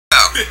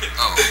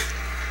Oh.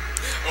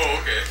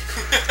 Oh, okay.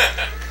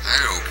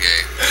 I'm okay.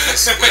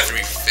 Just wait for me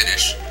to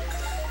finish.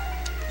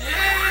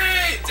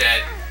 Yay!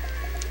 Dead.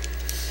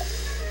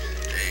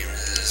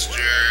 James is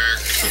jerk.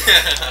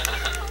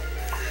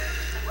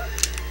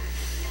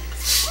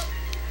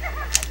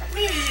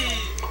 Whee!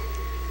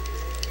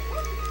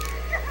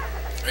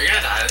 Are you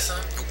gonna die this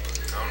time? Nope.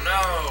 Oh no!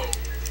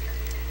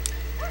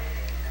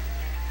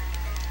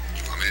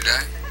 You want me to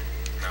die?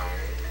 No.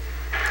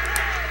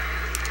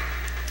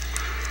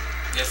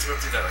 You have to go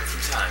through that like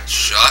 3 times.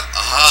 Shut up.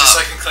 Just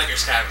like in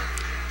Clanker's Cavern.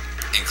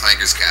 In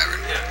Clanker's Cavern?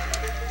 Yeah.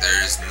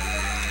 There's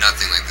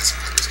nothing like this in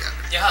Clanker's Cavern.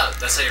 Yeah,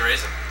 that's how you raise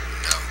him.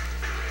 No.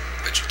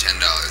 Bet you $10.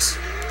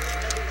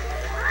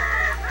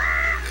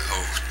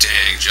 Oh,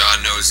 dang.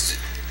 John knows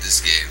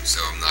this game,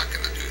 so I'm not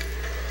gonna do it.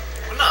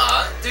 Well,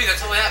 nah, dude, that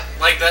totally happened.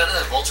 Like that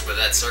vulture, but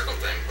that circle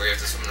thing where you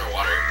have to swim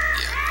underwater.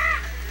 Yeah.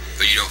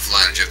 But you don't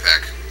fly in a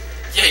jetpack.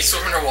 Yeah, you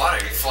swim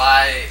underwater. You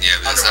fly. Yeah,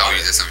 but that's not what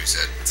underwater. you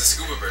said. It's a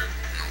scuba bird.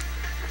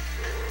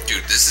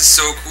 Dude, this is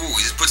so cool.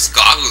 He just puts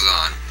goggles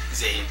on.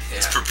 He's yeah.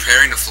 He's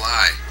preparing to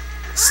fly.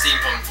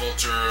 Steampunk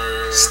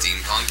vulture.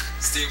 Steampunk?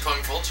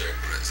 Steampunk vulture.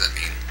 What does that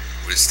mean?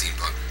 What is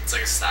steampunk? It's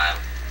like a style.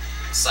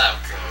 Style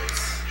of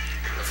clothes.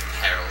 Of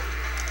apparel.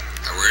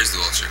 Where is the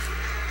vulture?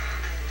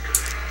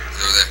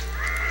 He's over there.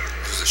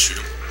 Supposed to shoot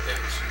him? Yeah,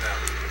 shoot him down.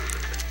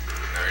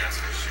 No, you're not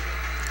supposed to shoot him.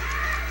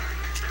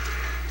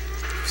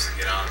 You're supposed to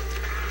get on. I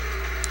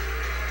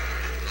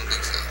don't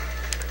think so.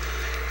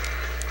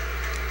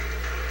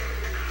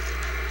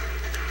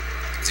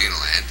 Is he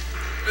gonna land?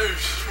 No,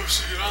 you're supposed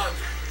to get on.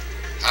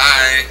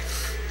 Hi!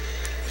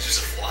 There's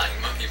just a flying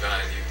monkey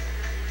behind you.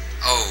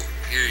 Oh,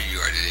 here you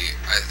are, Diddy.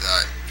 I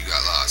thought you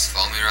got lost.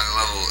 Follow me around the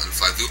level and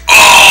fly through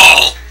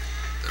all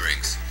the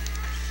rings.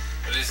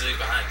 What did he leave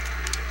behind?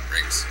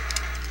 Rings.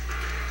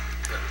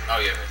 Oh,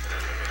 yeah, okay,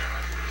 never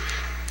mind.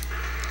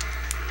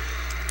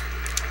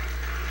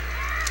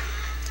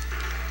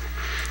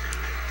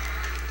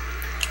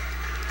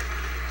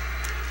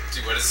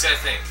 Dude, what does this guy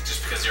think?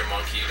 Just because you're a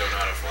monkey, you don't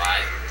know how to fly?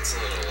 It's a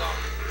little,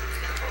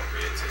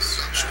 inappropriate to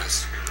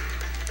Sumptuous.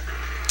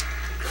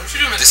 Don't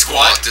shoot him in the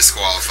butt.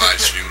 Disqualified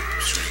shooting.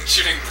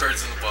 Shooting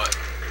birds in the butt.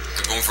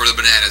 I'm going for the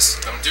bananas.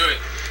 Don't do it.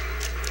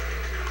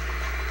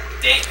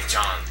 Dang it,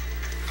 John.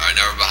 Alright,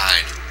 now we're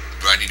behind.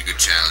 But I need a good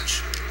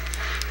challenge.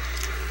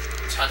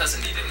 John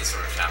doesn't need any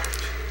sort of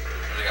challenge.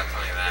 We got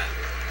plenty of that.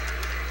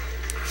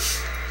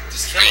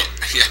 Just kill him.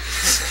 Yeah,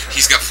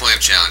 he's got plenty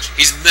of challenge.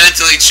 He's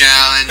mentally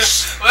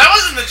challenged. Well, that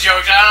wasn't the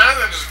joke, John. I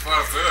was just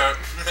put through it.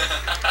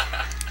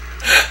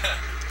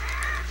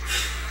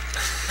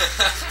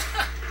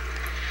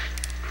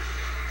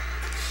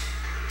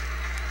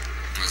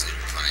 It wasn't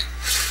even funny.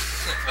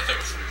 I thought it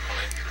was pretty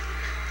funny.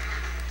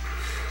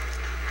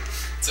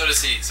 So does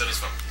he. So does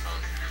Funky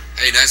Kong.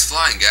 Hey, nice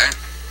flying, guy.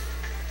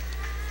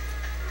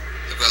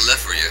 Look what I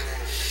left for you.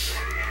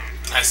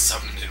 I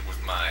summoned it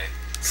with my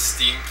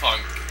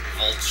steampunk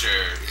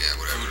vulture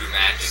voodoo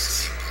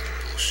magics. Steampunk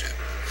bullshit.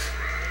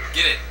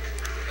 Get it?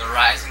 The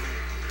rising.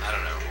 I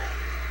don't know.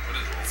 What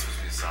is it? It's supposed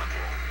to be a sun. I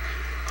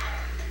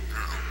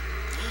don't know.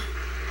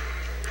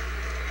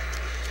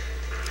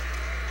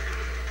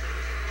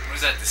 What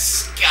is that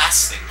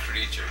disgusting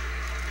creature?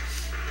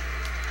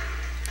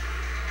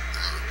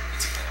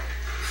 It's a camel.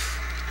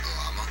 A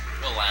llama?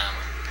 A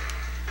llama.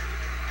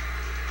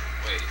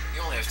 Wait, you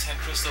only have 10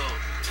 crystal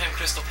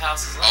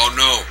palaces left. Oh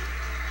no!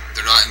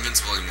 They're not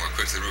invincible anymore.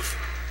 Quick to the roof.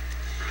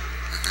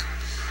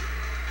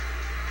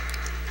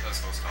 That's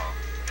what it's called.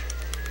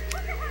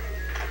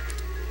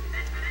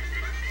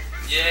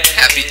 Yay!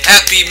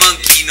 Happy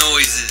monkey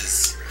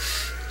noises!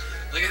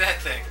 Look at that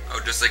thing.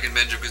 Oh, just like in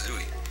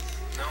Banjo-Kazooie.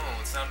 No,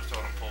 it's not a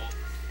totem pole.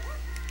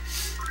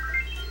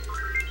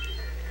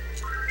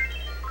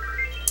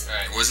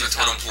 Alright. It wasn't a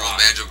totem pole in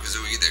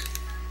Banjo-Kazooie either.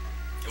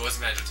 It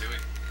wasn't Banjo-Tooie?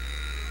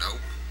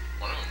 Nope.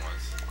 One of them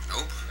was.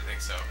 Nope. I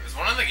think so. It was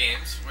one of the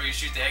games where you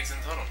shoot the eggs in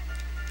the totem.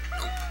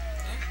 Nope.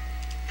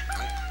 Yeah.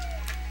 Nope.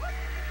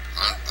 I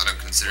don't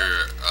consider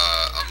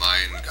a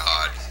mine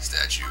god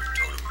statue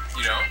totem.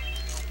 You don't?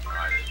 Oh,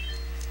 I did.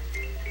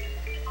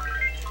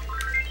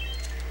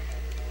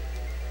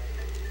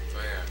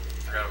 Oh yeah, I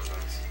forgot what that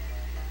was.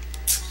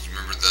 You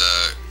remember the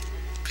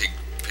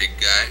pig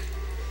guy?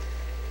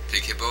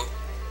 Pig hippo?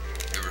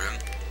 Remember him?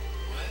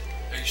 What?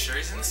 Are you sure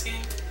he's in this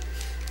game?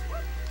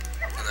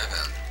 What I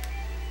found.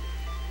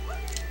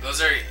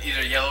 Those are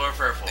either yellow or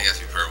purple. They have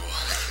to be purple.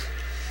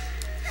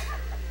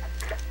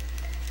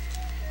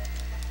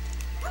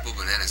 Purple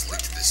bananas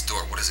lead to this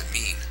door. What does it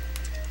mean?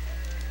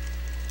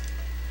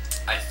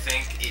 I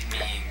think it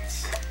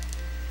means...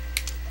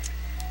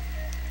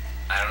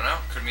 I don't know.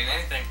 Could mean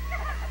anything.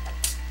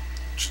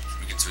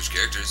 We can switch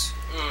characters.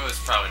 Ooh, it's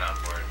probably not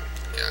important.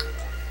 Yeah.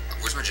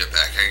 Where's my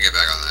jetpack? I can get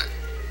back on that.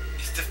 You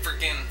have to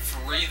freaking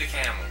free the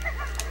camel.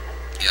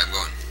 Yeah, I'm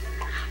going.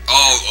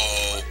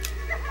 Oh.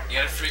 You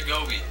gotta free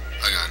Gobi.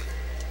 Hang on.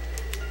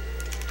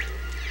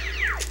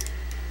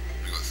 Let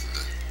me go through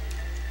the...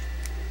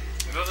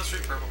 Look at all those 3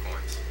 purple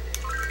coins.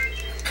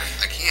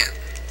 I can't.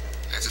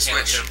 I have to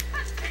switch. I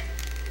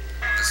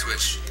have to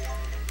switch.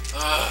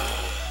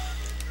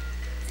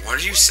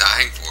 What are you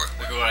sighing for?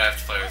 Look at what I have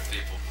to play with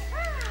people.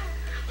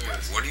 Look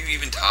at this. What are you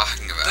even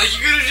talking about? Like,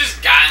 you could have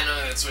just gotten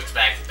on and switched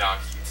back to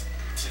Donkey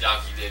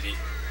Diddy.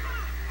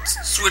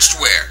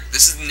 Switched where?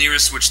 This is the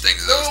nearest switch thing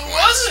to those No, it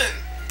points. wasn't!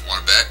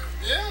 Wanna bet?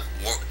 Yeah.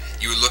 What,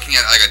 you were looking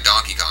at like a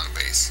Donkey Kong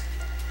face.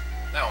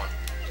 That one.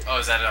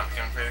 Oh, is that a Donkey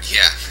Kong face?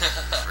 Yeah.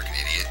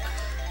 Freaking idiot.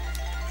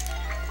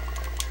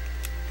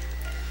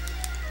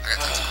 I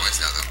got tons of points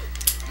now though.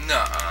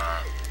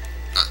 Nuh-uh.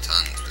 Not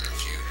tons, but a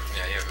few.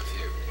 Yeah, you have a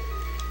few.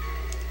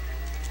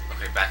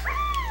 Okay, backflip.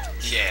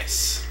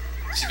 Yes.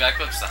 She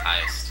backflips the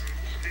highest.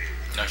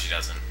 No, she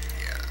doesn't.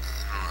 Yeah,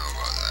 I don't know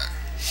about that.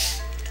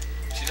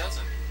 She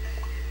doesn't.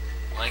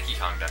 Lanky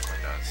Kong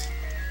definitely does.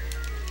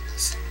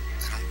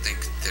 I don't think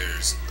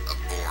there's a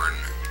born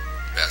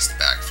best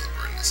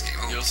backflipper in this game.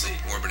 Oh, You'll see.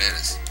 More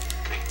bananas.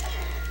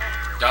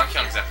 Donkey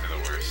Kong's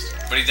definitely the worst.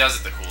 But he does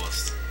it the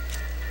coolest.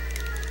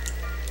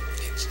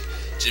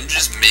 Jim's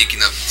just making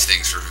up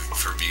things for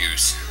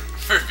views.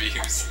 For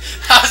views.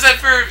 How's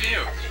that for a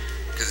view?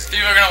 Because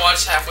People are gonna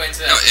watch halfway into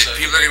that. no, episode.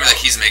 people are gonna be like,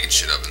 he's making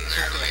shit up in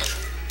there. Like,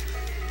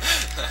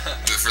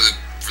 for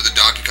the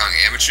Donkey Kong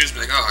amateurs, be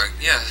like, oh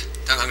yeah,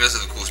 Donkey Kong does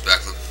have the coolest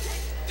backflip.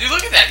 Dude,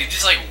 look at that. He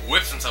just like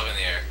whips himself in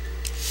the air.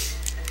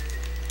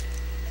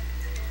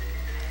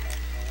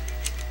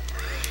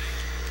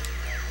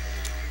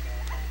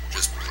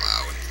 Just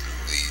plowing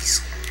through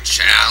these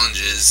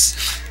challenges.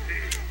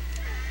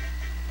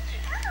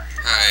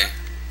 Hi.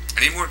 I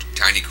need more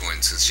tiny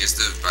coins, because she has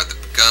to buy the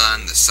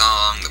gun, the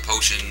song, the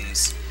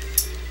potions.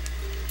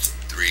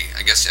 3.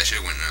 I guess I should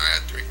have went and I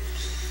had 3.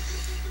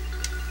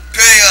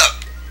 Pay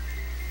up!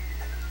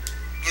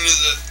 What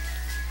is it?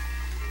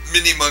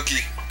 Mini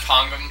monkey.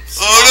 Kongum.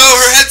 Oh no,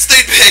 her head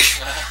stayed big!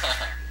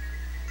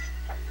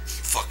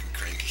 Fucking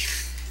cranky.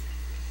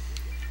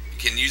 You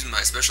can use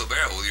my special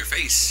barrel with your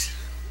face.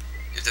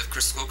 You have to have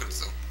crystal coconuts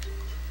though.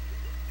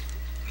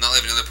 I'm not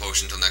leaving another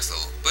potion until next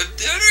level. But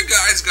the other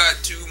guy's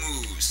got 2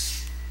 moves.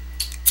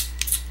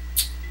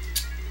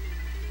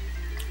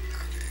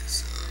 Okay,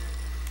 so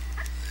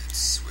let's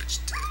switch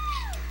to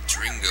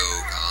Tringo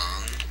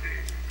Kong.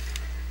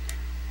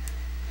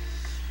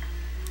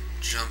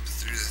 Jump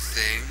through the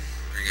thing,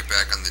 bring it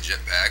back on the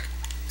jetpack,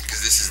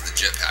 because this is the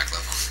jetpack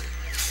level.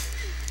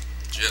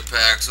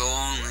 Jetpacks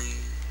only.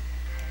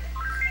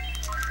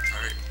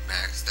 Alright,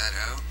 max that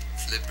out.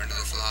 Flip into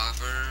the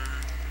flopper.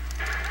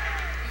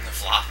 The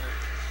flopper?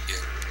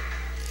 Yeah.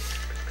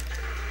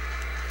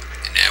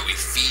 And now we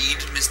feed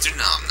Mr.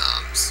 Nom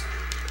Noms.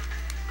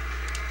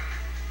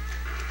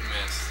 You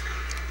missed.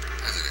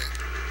 That's okay.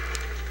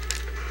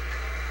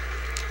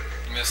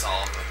 You missed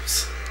all of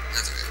those.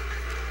 That's okay.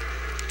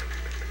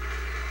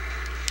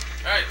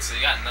 Alright, so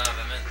you got none of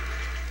them in.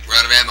 We're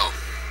out of ammo.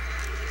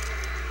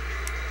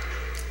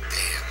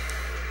 Damn.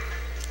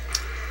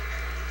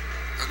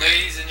 Okay.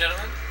 Ladies and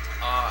gentlemen,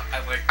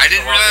 I'd like I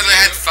didn't to welcome realize I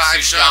had you 5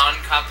 to shots. John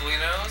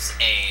Copolino's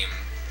AIM.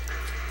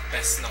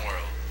 Best in the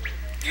world.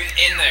 Get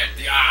in there,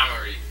 the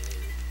armory.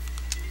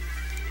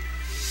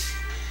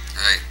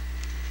 Hey,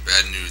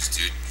 bad news,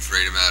 dude.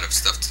 Afraid I'm out of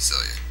stuff to sell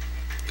you.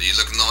 But you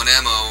looking low on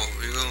ammo.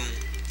 Here you go.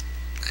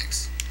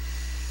 Thanks.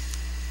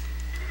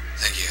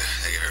 Thank you.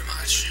 Thank you very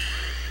much.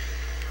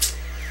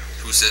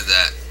 Who said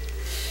that?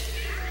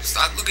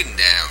 Stop looking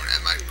down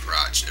at my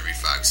crotch every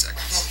 5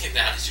 seconds. Looking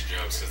down at your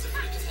jokes because they're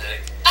pretty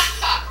pathetic.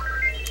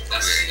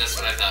 That's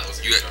what I thought was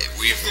a good joke.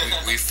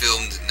 We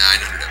filmed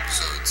 900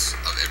 episodes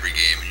of every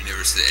game, and you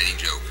never said any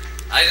joke.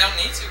 I don't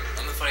need to.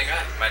 I'm the funny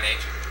guy by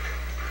nature.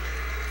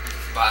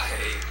 By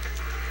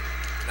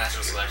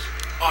natural selection.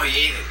 Oh,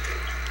 he ate it.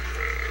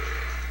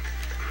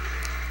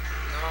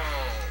 No.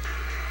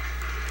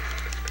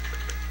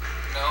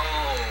 No.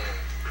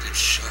 Dude,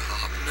 shut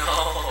up.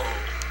 No.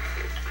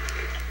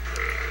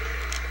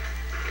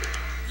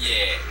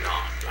 Yeah. No.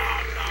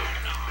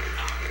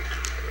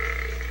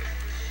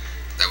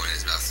 That went in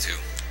his mouth too.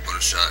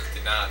 Bonus shot.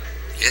 Did not.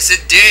 Yes,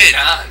 it did. Did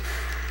not.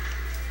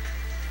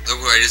 Look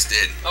what I just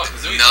did. Oh,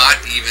 Kazooie.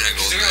 Not even a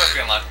gold Kazooie must be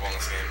medal. unlockable in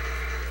this game.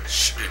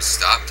 Shh, dude,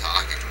 stop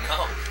talking.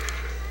 No.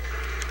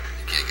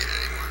 You can't get it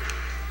anymore.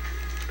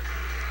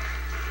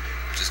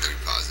 Just gotta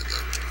be positive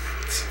though.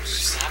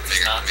 Stop this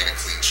Make a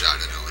nonsense. clean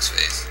shot into Noah's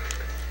face.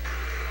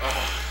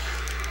 Oh.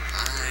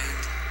 Fine.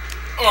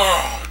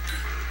 Oh.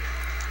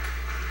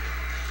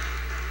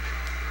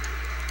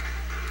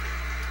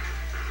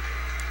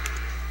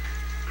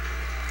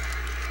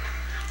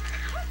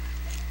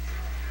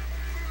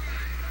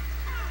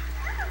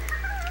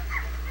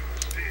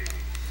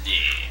 Yeah.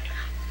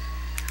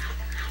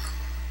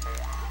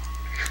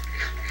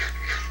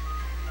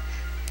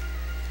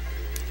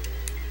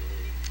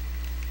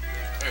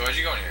 Wait, why'd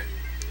you go in here?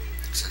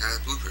 Because I got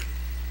a blueprint.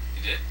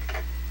 You did?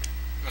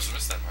 You must have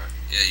missed that part.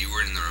 Yeah, you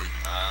weren't in the room.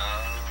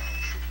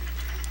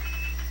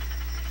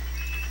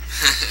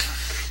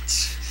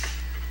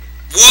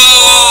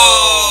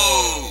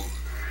 Whoa!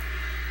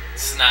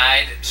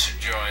 Snide should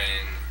join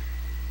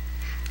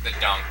the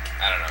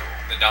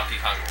Donkey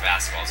Kong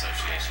Basketball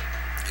Association.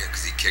 Yeah,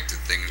 because he kicked the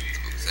thing into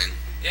the thing.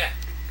 Yeah.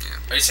 Yeah.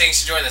 Are you saying you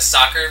should join the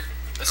Soccer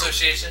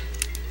Association?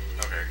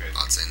 Okay, good.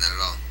 Not saying that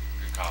at all.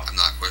 Good call. I'm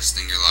not questioning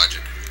Trusting your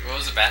logic. What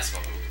was a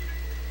basketball hoop?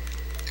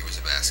 It was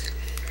a basket.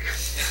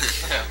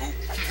 Hoop.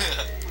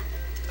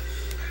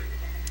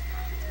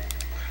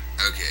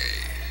 Okay.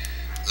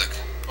 Look.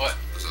 What?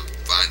 It was a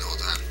vine the whole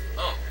time.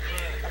 Oh.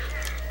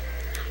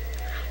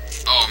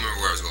 Oh, I remember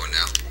where I was going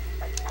now.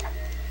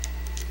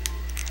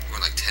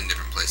 Going like 10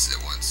 different places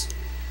at once.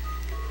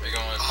 Are you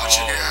going? Oh,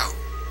 check it out.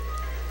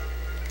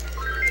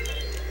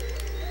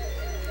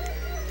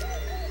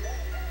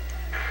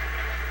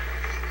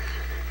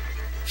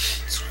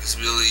 This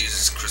ability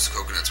uses crystal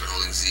coconuts when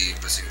holding Z,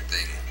 pressing the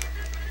thing.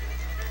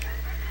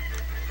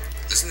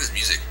 Listen to this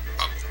music.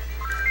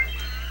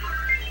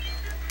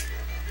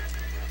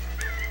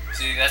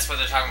 See, that's what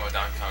they're talking about.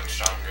 Donkey Kong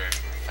stronger,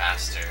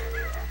 faster,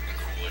 and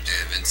cooler too.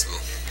 And invincible.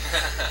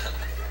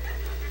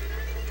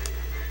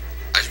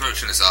 I should probably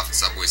turn this off and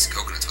stop wasting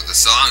coconuts, but the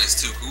song is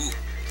too cool.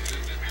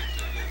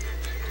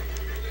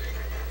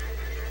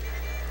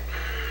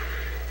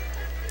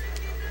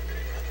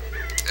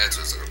 That's what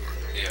I was looking for.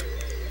 Yep.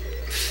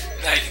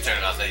 Now you can turn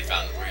it off. Now you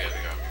found where you have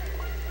to go.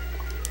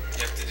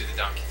 You have to do the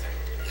donkey thing.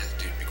 Yeah,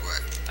 dude, be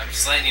quiet. I'm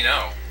just letting you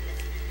know.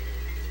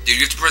 Dude,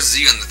 you have to press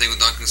Z on the thing with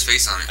Donkey Kong's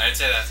face on it. I didn't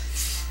say that.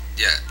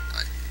 Yeah,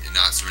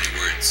 not so many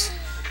words.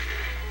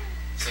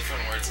 Such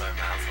one words in my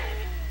mouth hole.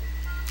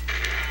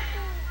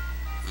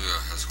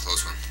 Ugh, that was a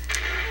close one.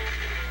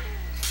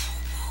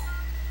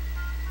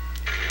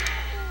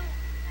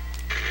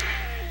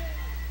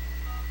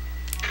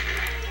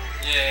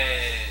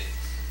 Yay!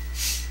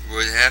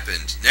 What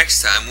happened?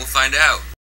 Next time we'll find out.